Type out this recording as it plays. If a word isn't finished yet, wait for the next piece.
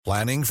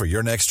Planning for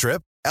your next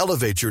trip?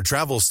 Elevate your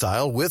travel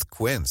style with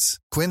Quince.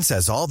 Quince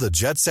has all the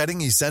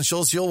jet-setting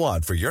essentials you'll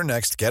want for your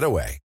next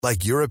getaway,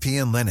 like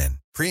European linen,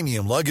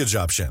 premium luggage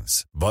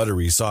options,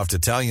 buttery soft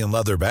Italian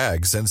leather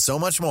bags, and so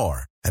much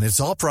more. And it's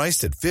all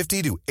priced at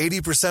 50 to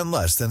 80%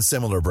 less than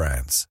similar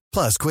brands.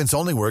 Plus, Quince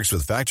only works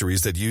with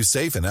factories that use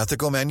safe and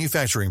ethical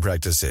manufacturing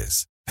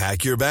practices.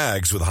 Pack your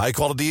bags with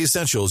high-quality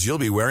essentials you'll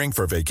be wearing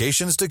for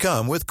vacations to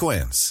come with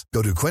Quince.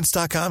 Go to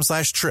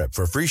quince.com/trip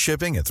for free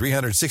shipping and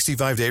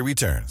 365-day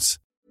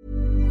returns.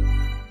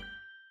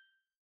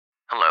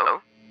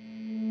 Hello?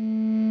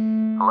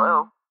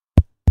 Hello?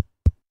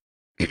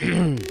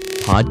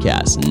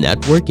 Podcast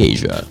Network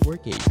Asia.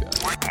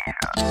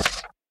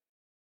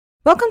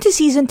 Welcome to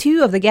Season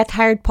 2 of the Get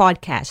Hired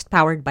podcast,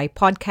 powered by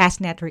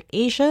Podcast Network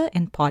Asia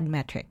and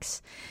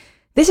Podmetrics.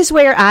 This is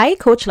where I,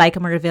 Coach Laika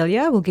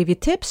Maravilla, will give you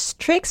tips,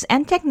 tricks,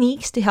 and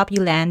techniques to help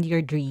you land your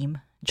dream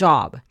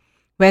job.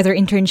 Whether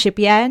internship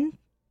yan,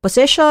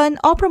 position,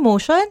 or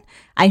promotion,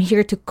 I'm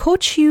here to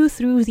coach you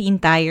through the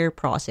entire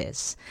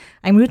process.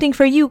 I'm rooting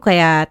for you,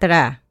 kaya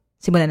tara,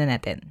 simulan na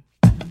natin.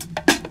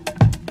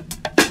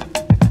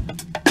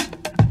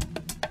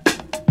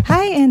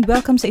 Hi and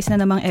welcome sa isa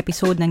na namang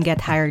episode ng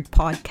Get Hired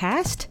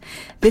Podcast.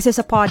 This is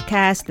a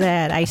podcast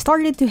that I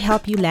started to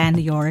help you land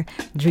your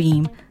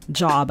dream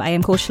job. I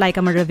am Coach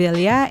Laika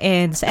Maravilla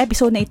and sa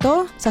episode na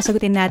ito,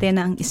 sasagutin natin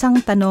ang isang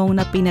tanong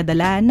na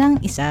pinadala ng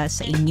isa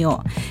sa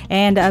inyo.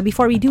 And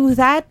before we do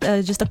that,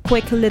 just a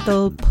quick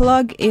little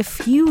plug.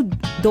 If you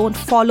don't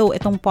follow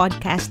itong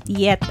podcast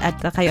yet at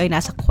kayo ay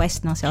nasa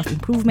quest ng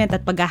self-improvement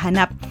at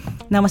paghahanap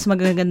ng mas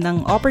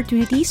magagandang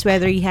opportunities,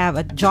 whether you have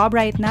a job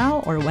right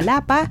now or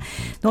wala pa,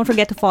 don't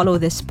forget to follow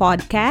this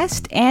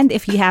podcast. And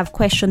if you have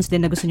questions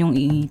din na gusto nyong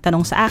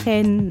itanong sa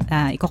akin,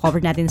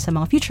 i-cover natin sa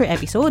mga future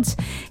episodes,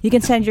 you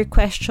can send your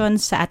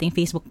questions sa ating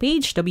Facebook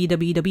page,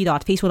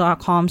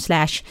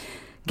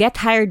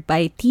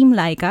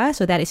 www.facebook.com/gethiredbyteamlyka.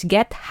 So that is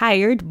Get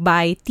Hired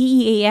by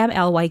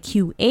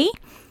TEAMLYQA.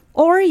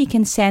 Or you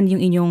can send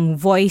yung inyong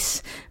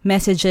voice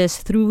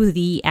messages through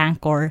the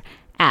Anchor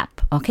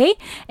app. Okay?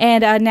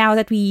 And now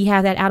that we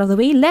have that out of the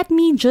way, let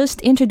me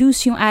just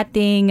introduce yung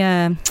ating,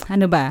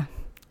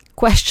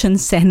 question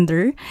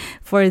sender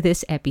for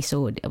this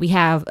episode. We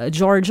have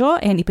Giorgio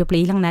and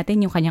ipi-play lang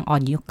natin yung kanyang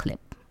audio clip.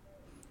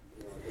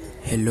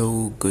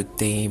 Hello, good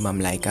day,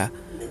 Ma'am Laika.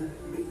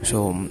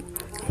 So,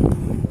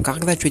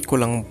 kakagraduate ko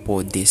lang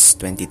po this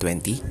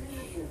 2020.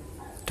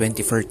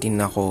 2013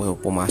 ako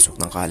pumasok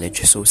ng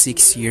college. So,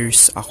 6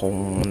 years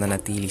akong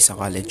nanatili sa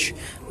college.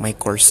 My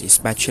course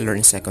is Bachelor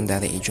in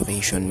Secondary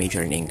Education,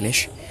 major in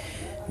English.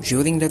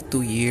 During that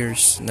 2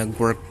 years,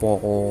 nag-work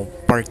po ako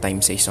part-time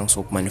sa isang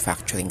soap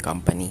manufacturing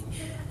company.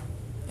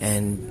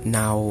 And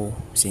now,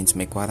 since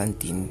may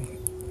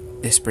quarantine,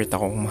 desperate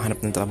akong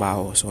mahanap ng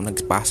trabaho. So,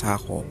 nagpasa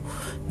ako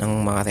ng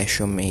mga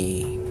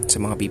resume sa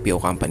mga BPO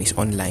companies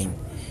online.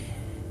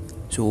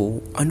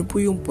 So, ano po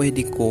yung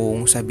pwede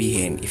kong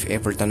sabihin if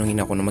ever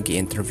tanungin ako na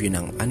mag-i-interview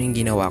ng ano yung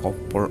ginawa ko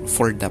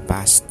for the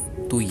past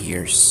 2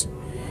 years?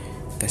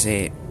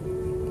 Kasi,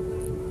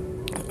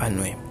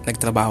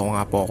 nagtrabaho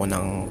nga po ako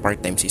ng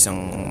part-time sa isang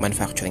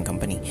manufacturing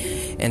company.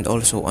 And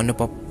also, ano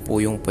pa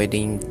po yung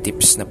pwedeng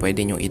tips na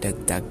pwede nyo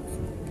idagdag?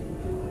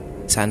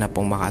 Sana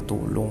pong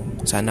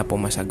makatulong. Sana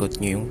pong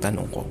masagot nyo yung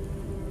tanong ko.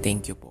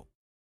 Thank you po.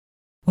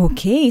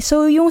 Okay,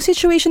 so yung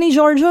situation ni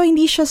Giorgio,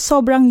 hindi siya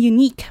sobrang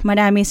unique.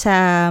 Marami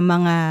sa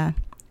mga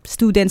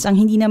students ang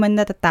hindi naman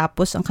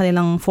natatapos ang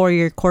kanilang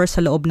 4-year course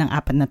sa loob ng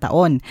 4 na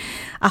taon.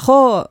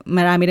 Ako,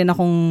 marami rin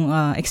akong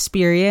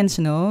experience,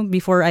 no?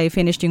 Before I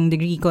finished yung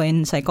degree ko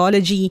in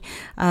psychology,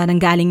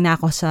 nanggaling na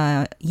ako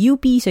sa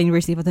UP, sa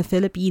University of the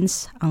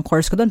Philippines. Ang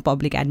course ko doon,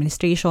 public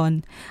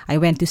administration. I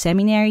went to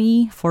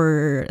seminary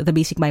for the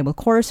basic Bible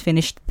course,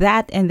 finished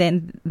that, and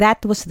then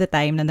that was the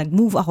time na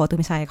nag-move ako to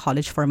Messiah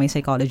College for my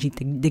psychology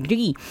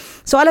degree.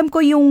 So alam ko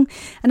yung,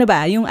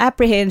 yung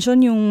apprehension,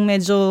 yung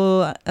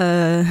medyo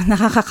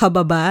nakakababa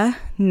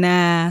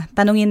na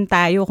tanungin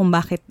tayo kung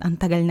bakit ang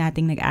tagal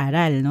nating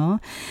nag-aral, no?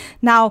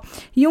 Now,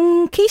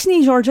 yung case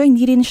ni Giorgio,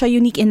 hindi rin siya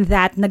unique in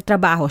that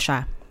nagtrabaho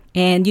siya.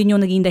 And yun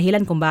yung naging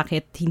dahilan kung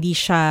bakit hindi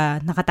siya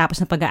nakatapos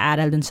na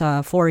pag-aaral dun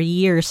sa 4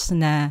 years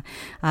na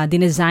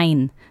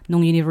dinesign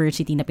nung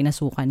university na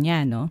pinasukan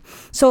niya, no?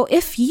 So,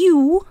 if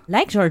you,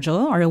 like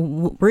Giorgio, are a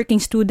working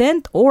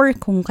student, or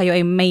kung kayo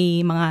ay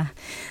may mga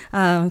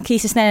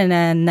cases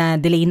na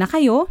delay na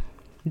kayo,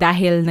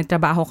 dahil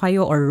nagtrabaho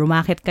kayo or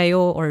rumakit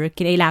kayo or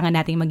kinailangan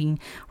nating maging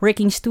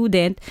working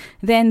student,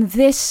 then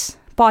this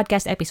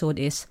podcast episode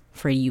is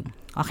for you.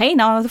 Okay,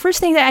 now the first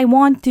thing that I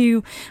want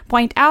to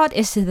point out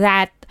is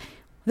that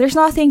there's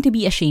nothing to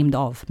be ashamed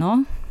of,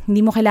 no?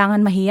 Hindi mo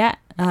kailangan mahiya,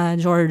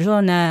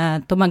 Giorgio, na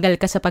tumagal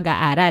ka sa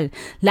pag-aaral.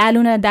 Lalo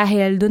na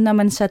dahil dun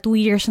naman sa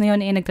 2 years na yun,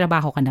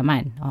 nagtrabaho ka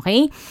naman.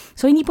 Okay?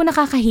 So, hindi po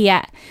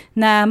nakakahiya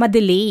na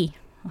ma-delay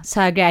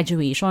sa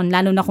graduation,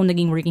 lalo na kung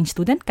naging working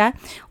student ka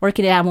or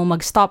kailangan mo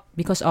mag-stop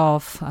because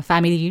of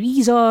family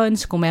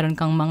reasons, kung meron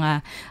kang mga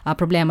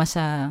problema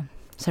sa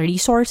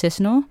resources,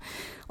 no?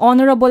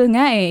 Honorable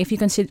nga if you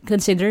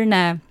consider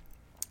na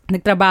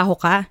nagtrabaho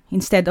ka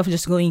instead of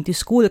just going to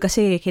school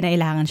kasi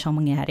kinailangan siyang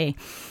mangyari.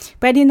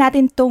 Pwede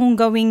natin tong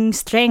gawing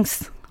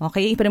strength.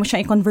 Okay? Pwede mo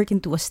siyang i-convert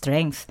into a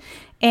strength.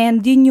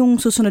 And yun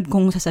yung susunod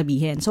kong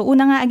sasabihin. So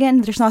una nga,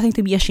 again, there's nothing to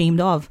be ashamed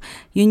of.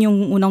 Yun yung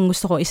unang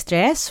gusto ko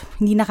i-stress.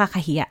 Hindi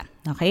nakakahiya.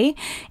 Okay?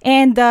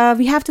 And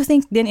we have to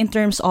think din in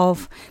terms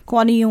of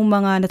kung ano yung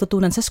mga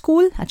natutunan sa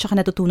school at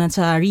saka natutunan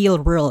sa real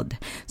world.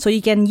 So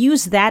you can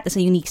use that as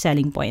a unique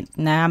selling point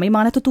na may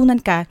mga natutunan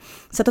ka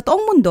sa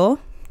totoong mundo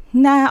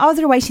na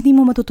otherwise hindi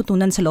mo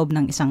matututunan sa loob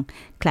ng isang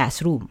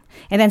classroom.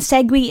 And then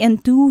segue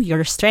into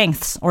your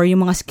strengths or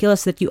yung mga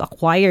skills that you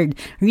acquired,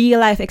 real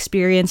life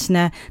experience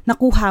na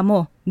nakuha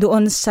mo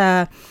doon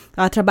sa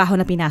trabaho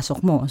na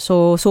pinasok mo.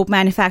 So, soap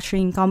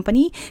manufacturing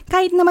company,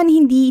 kahit naman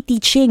hindi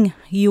teaching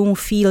yung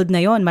field na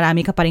yon,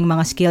 marami ka pa ring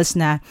mga skills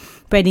na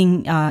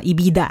pwedeng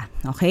ibida.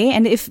 Okay?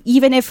 And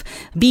even if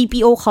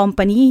BPO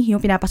company, yung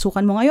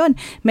pinapasukan mo ngayon,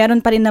 meron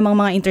pa rin namang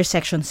mga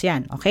intersections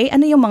yan. Okay?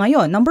 Ano yung mga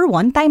yon? Number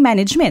 1, time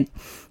management.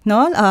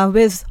 No,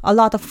 with a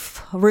lot of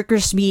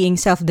workers being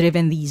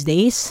self-driven these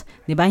days,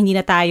 'di ba? Hindi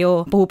na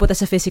tayo pupunta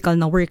sa physical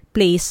na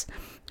workplace.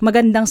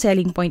 Magandang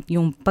selling point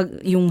yung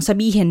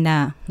sabihin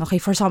na,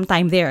 okay, for some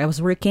time there I was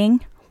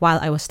working while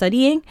I was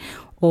studying,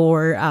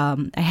 or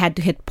I had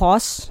to hit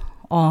pause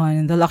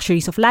on the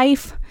luxuries of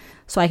life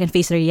so I can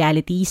face the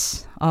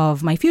realities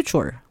of my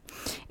future.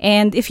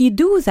 And if you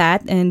do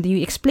that and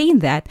you explain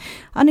that,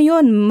 ano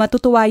yun,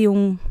 matutuwa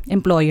yung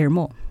employer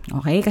mo.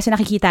 Okay? Kasi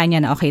nakikita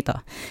niya na, okay to,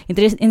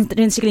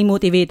 intrinsically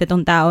motivated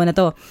tong tao na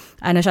to,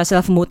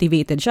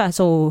 self-motivated siya.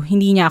 So,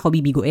 hindi niya ako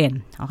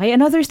bibiguin. Okay?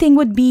 Another thing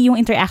would be yung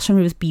interaction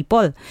with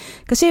people.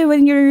 Kasi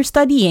when you're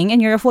studying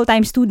and you're a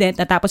full-time student,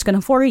 natapos ka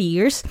ng 4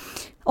 years,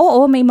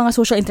 oo, may mga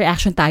social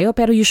interaction tayo,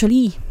 pero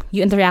usually, you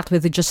interact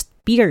with just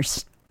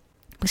peers.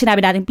 Pag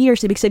sinabi natin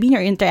peers, ibig sabihin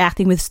you're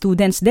interacting with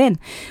students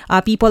din.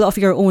 People of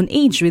your own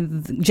age with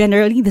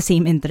generally the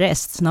same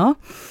interests, no?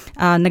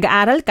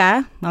 Nag-aaral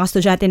ka, mga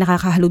estudyante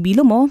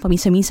nakakahalubilo mo,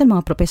 paminsan-minsan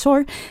mga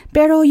professor,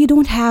 pero you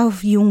don't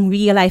have yung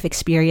real-life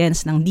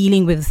experience ng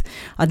dealing with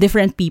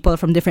different people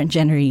from different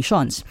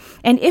generations.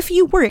 And if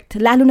you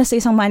worked, lalo na sa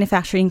isang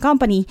manufacturing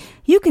company,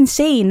 you can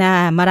say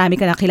na marami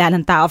ka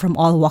nakilalang tao from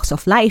all walks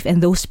of life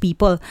and those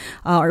people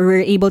were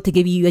able to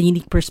give you a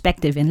unique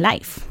perspective in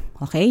life.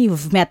 Okay,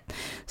 you've met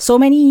so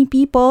many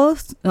people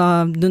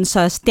dun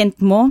sa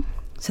stint mo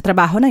sa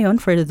trabaho na yon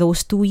for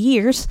those 2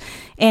 years,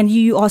 and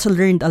you also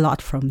learned a lot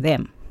from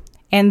them.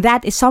 And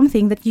that is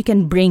something that you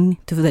can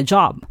bring to the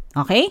job.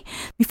 Okay?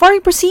 Before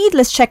we proceed,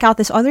 let's check out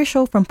this other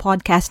show from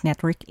Podcast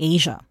Network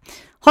Asia.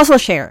 Hustle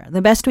Share.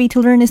 The best way to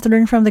learn is to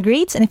learn from the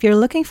greats, and if you're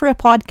looking for a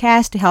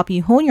podcast to help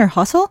you hone your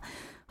hustle,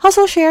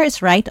 Hustle Share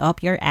is right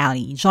up your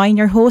alley. Join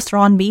your host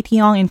Ron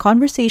Baitiong in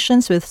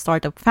conversations with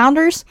startup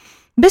founders,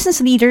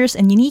 business leaders,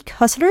 and unique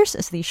hustlers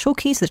as they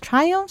showcase the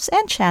triumphs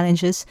and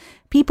challenges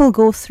people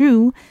go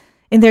through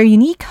in their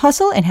unique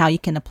hustle and how you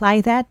can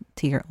apply that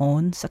to your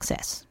own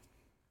success.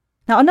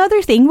 Now,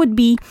 another thing would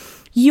be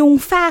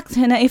yung fact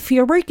na if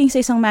you're working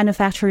sa isang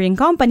manufacturing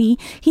company,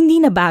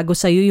 hindi na bago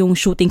sa'yo yung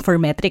shooting for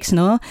metrics,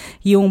 no?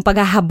 Yung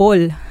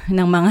paghahabol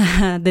ng mga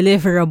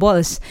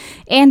deliverables.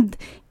 And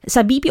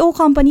sa BPO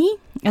company,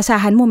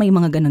 asahan mo may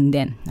mga ganun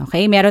din.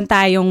 Okay? Meron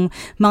tayong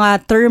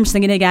mga terms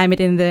na ginagamit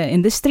in the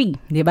industry,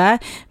 di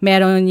ba?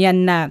 Meron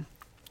yan na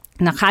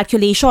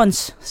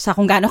calculations sa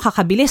kung gaano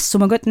kakabilis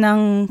sumagot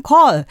ng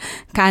call,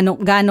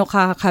 gaano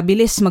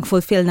kakabilis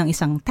mag-fulfill ng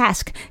isang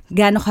task,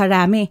 gaano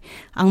karami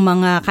ang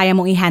mga kaya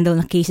mong i-handle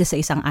na cases sa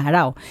isang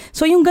araw.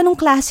 So yung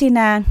ganong klase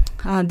na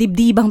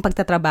dibdibang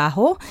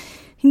pagtatrabaho,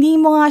 hindi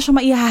mo nga siya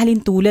maihahalin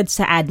tulad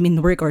sa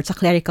admin work or sa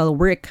clerical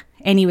work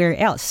anywhere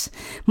else.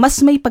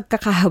 Mas may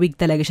pagkakahawig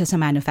talaga siya sa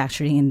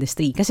manufacturing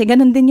industry. Kasi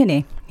ganun din yun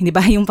eh. Hindi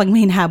ba yung pag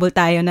may hinahabol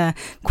tayo na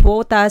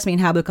quotas, may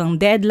hinahabol kang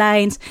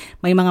deadlines,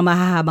 may mga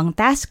mahahabang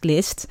task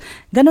lists,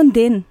 ganun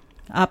din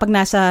pag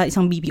nasa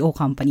isang BPO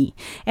company.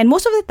 And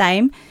most of the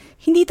time,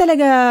 hindi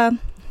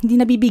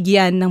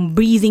nabibigyan ng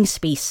breathing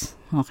space.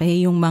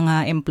 Okay, yung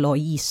mga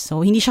employees.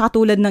 So, hindi siya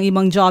katulad ng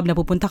ibang job na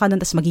pupunta ka doon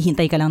tapos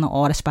maghihintay ka lang ng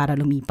oras para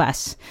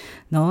lumipas.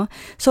 No?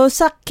 So,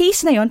 sa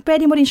case na yon,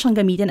 pwede mo rin siyang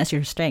gamitin as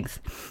your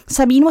strength.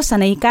 Sabihin mo,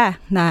 sanay ka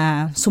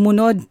na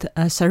sumunod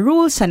sa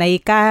rules,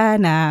 sanay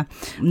ka na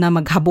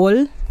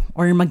maghabol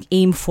or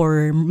mag-aim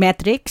for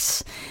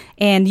metrics,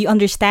 and you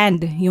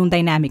understand yung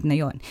dynamic na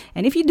yon.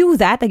 And if you do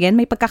that, again,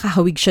 may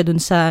pagkakahawig siya dun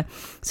sa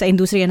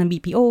industriya ng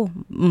BPO,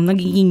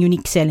 nagiging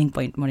unique selling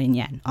point mo rin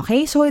yan.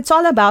 Okay? So, it's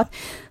all about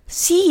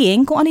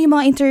seeing kung ano yung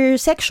mga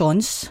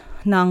intersections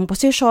ng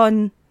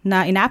position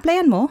na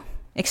ina-applyan mo,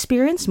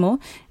 experience mo,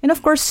 and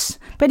of course,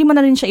 pwede mo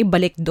na rin siya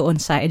ibalik doon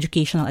sa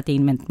educational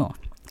attainment mo.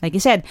 Like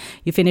you said,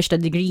 you finished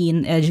a degree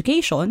in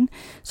education,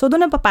 so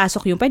doon na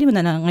papasok yung pwede mo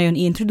na ngayon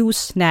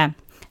i-introduce na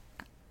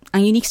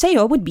ang unique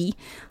sa'yo would be,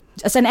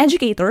 as an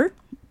educator,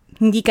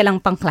 hindi ka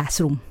lang pang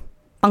classroom.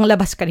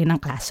 Panglabas ka rin ng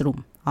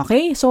classroom.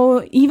 Okay?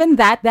 So, even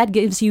that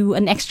gives you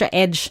an extra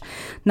edge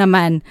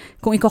naman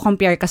kung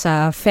i-compare ka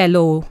sa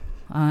fellow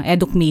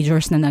eduk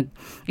majors na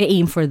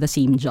nag-aim for the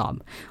same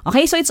job.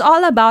 Okay? So, it's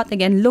all about,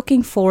 again,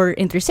 looking for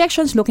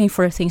intersections, looking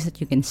for things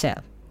that you can sell.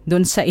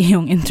 dun sa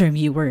iyong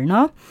interviewer,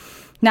 no?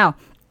 Now,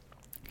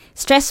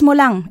 stress mo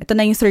lang. Ito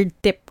na yung third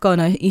tip ko,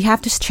 no? You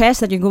have to stress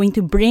that you're going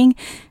to bring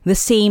the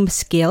same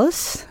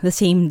skills, the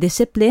same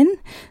discipline,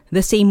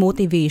 the same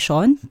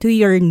motivation to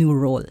your new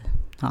role.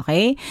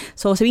 Okay?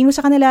 So, sabihin mo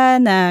sa kanila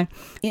na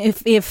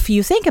if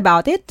you think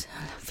about it,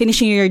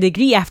 finishing your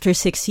degree after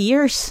 6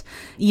 years,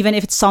 even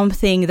if it's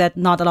something that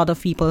not a lot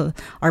of people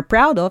are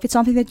proud of, it's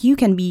something that you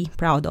can be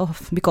proud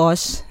of,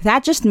 because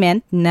that just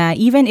meant na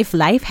even if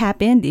life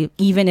happened,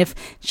 even if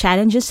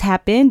challenges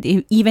happened,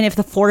 even if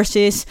the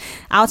forces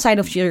outside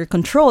of your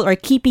control are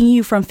keeping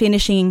you from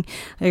finishing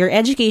your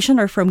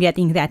education or from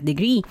getting that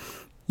degree,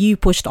 you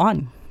pushed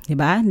on.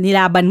 Diba?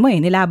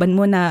 Nilaban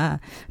mo na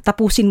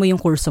tapusin mo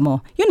yung kurso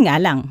mo. Yun nga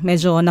lang,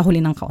 medyo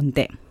nahuli ng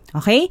kaunti.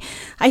 Okay?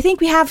 I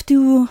think we have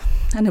to,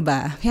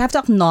 we have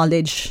to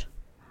acknowledge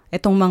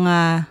itong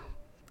mga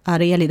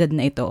realidad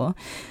na ito.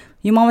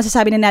 Yung mga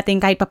masasabi na natin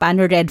kahit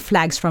papaano red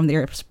flags from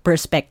their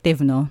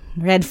perspective, no?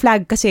 Red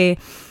flag kasi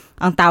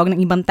ang tawag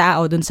ng ibang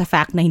tao dun sa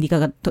fact na hindi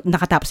ka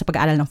nakatapos sa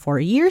pag-aaral ng 4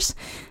 years.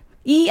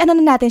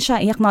 I-acknowledge natin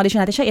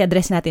siya,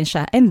 i-address natin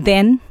siya. And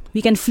then,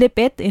 we can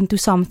flip it into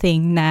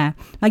something na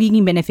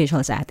magiging beneficial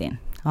sa atin.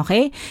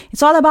 Okay?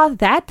 It's all about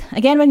that.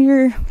 Again, when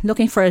you're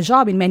looking for a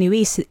job, in many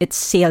ways, it's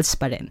sales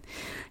pa rin.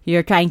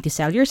 You're trying to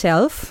sell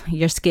yourself,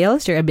 your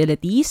skills, your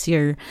abilities,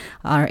 your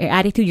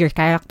attitude, your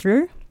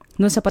character,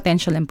 dun sa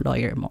potential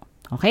employer mo.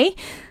 Okay?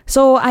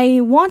 So, I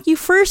want you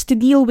first to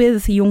deal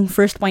with yung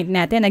first point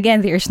natin.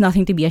 Again, there's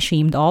nothing to be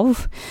ashamed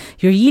of.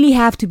 You really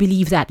have to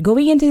believe that.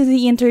 Going into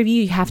the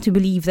interview, you have to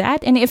believe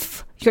that. And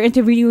if your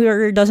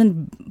interviewer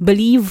doesn't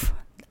believe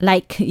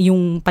like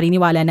yung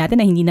paniniwala natin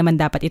na hindi naman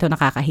dapat ito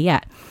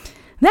nakakahiya,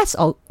 that's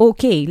all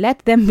okay.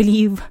 Let them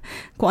believe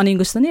kung ano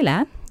yung gusto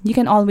nila. You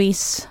can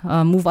always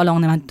move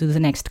along naman to the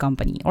next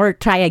company or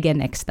try again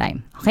next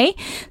time. Okay?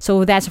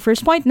 So that's the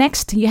first point.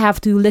 Next, you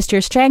have to list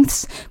your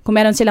strengths. Kung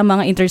meron silang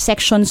mga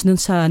intersections dun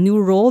sa new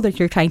role that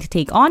you're trying to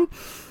take on,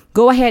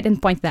 go ahead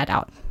and point that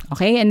out.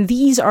 Okay? And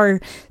these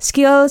are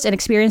skills and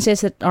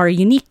experiences that are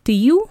unique to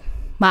you.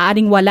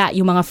 Maaring wala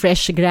yung mga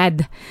fresh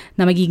grad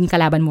na magiging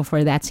kalaban mo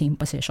for that same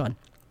position.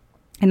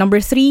 And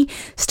number 3,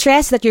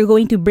 stress that you're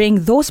going to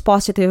bring those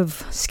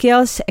positive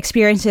skills,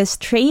 experiences,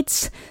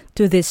 traits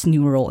to this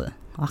new role.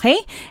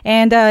 Okay?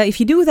 And if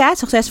you do that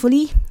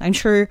successfully, I'm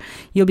sure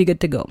you'll be good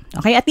to go.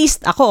 Okay? At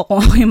least ako,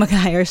 kung ako yung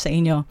mag-hire sa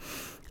inyo,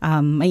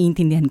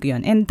 maiintindihan ko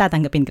yun and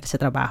tatanggapin ka sa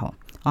trabaho.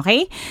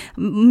 Okay?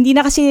 Hindi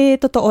na kasi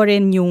totoo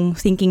rin yung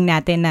thinking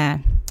natin na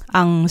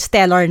ang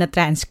stellar na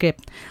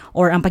transcript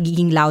or ang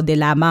pagiging laude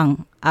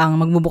lamang ang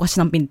magbubukas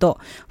ng pinto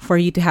for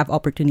you to have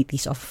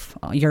opportunities of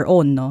your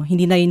own, no?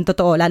 Hindi na yun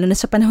totoo, lalo na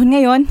sa panahon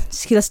ngayon,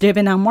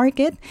 skills-driven ang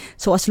market.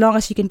 So as long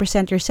as you can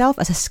present yourself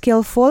as a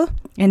skillful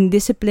and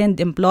disciplined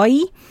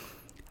employee,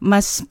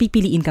 mas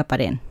pipiliin ka pa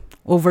rin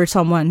over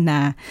someone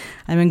na,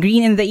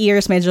 green in the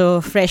ears, medyo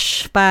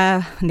fresh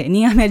pa,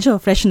 hindi nga medyo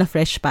fresh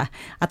pa,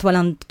 at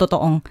walang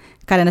totoong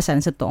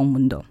karanasan sa toong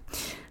mundo.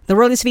 The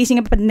world is facing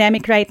a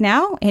pandemic right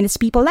now, and it's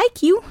people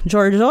like you,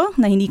 Giorgio,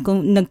 na hindi ko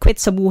nag-quit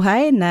sa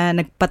buhay, na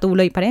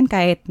nagpatuloy pa rin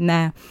kahit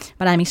na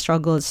maraming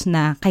struggles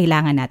na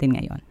kailangan natin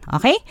ngayon.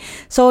 Okay?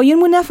 So,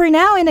 yun muna for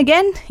now. And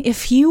again,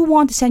 if you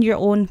want to send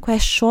your own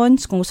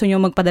questions, kung gusto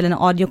nyo magpadala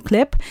ng audio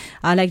clip,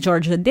 like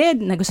Giorgio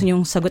did, na gusto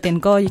nyo sagutin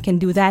ko, you can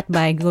do that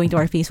by going to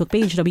our Facebook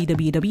page,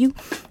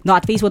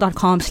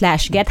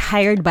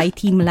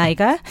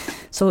 www.facebook.com/gethiredbyteamlaika.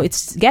 So,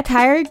 it's Get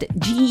Hired,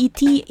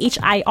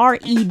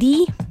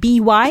 GETHIREDBY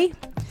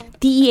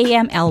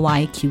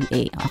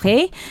TEAMLYQA.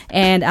 Okay?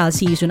 And I'll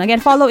see you soon.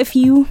 Again, follow if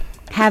you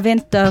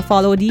haven't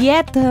followed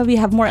yet. We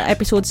have more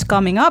episodes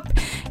coming up.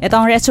 Ito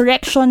ang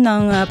resurrection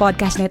ng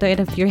podcast na ito.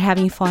 And if you're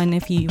having fun,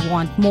 if you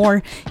want more,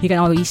 you can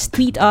always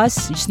tweet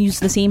us. Just use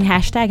the same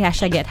hashtag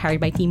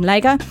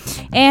 #GetHiredByTeamLaika.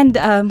 And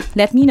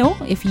let me know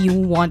if you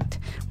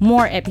want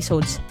more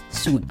episodes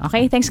soon.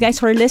 Okay? Thanks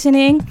guys for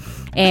listening.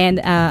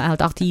 And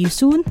I'll talk to you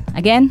soon.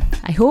 Again,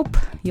 I hope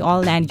you all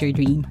land your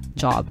dream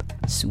job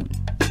soon.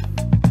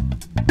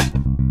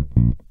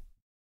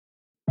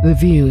 The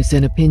views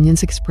and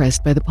opinions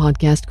expressed by the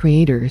podcast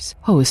creators,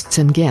 hosts,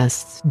 and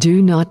guests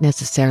do not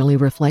necessarily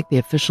reflect the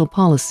official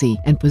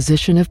policy and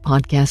position of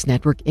Podcast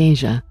Network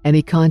Asia. Any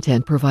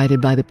content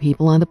provided by the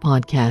people on the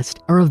podcast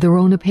are of their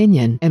own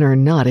opinion and are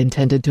not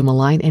intended to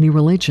malign any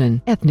religion,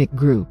 ethnic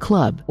group,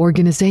 club,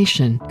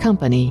 organization,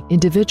 company,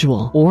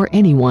 individual, or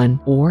anyone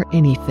or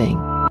anything.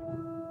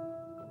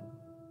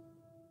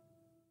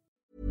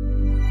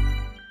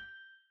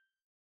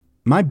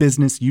 My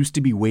business used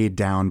to be weighed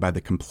down by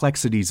the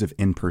complexities of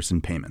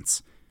in-person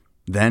payments.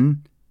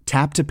 Then,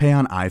 Tap to Pay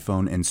on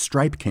iPhone and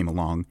Stripe came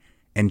along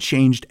and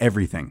changed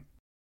everything.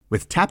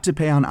 With Tap to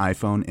Pay on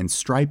iPhone and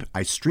Stripe,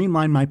 I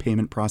streamlined my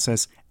payment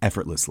process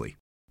effortlessly.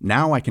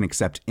 Now I can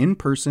accept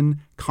in-person,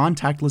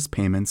 contactless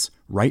payments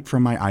right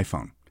from my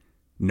iPhone.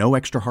 No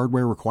extra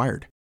hardware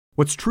required.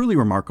 What's truly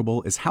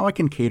remarkable is how I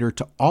can cater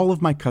to all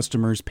of my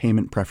customers'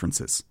 payment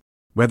preferences.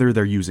 Whether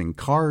they're using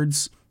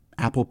cards,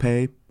 Apple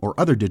Pay, or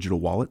other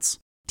digital wallets,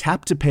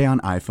 Tap to Pay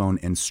on iPhone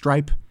and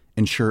Stripe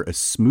ensure a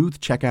smooth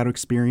checkout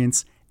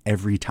experience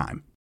every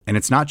time. And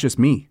it's not just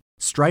me.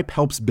 Stripe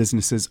helps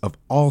businesses of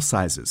all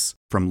sizes,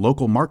 from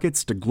local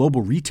markets to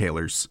global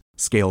retailers,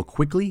 scale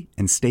quickly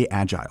and stay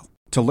agile.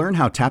 To learn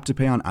how Tap to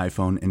Pay on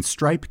iPhone and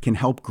Stripe can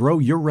help grow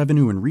your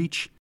revenue and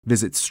reach,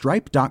 visit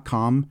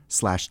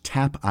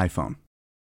stripe.com/tapiphone.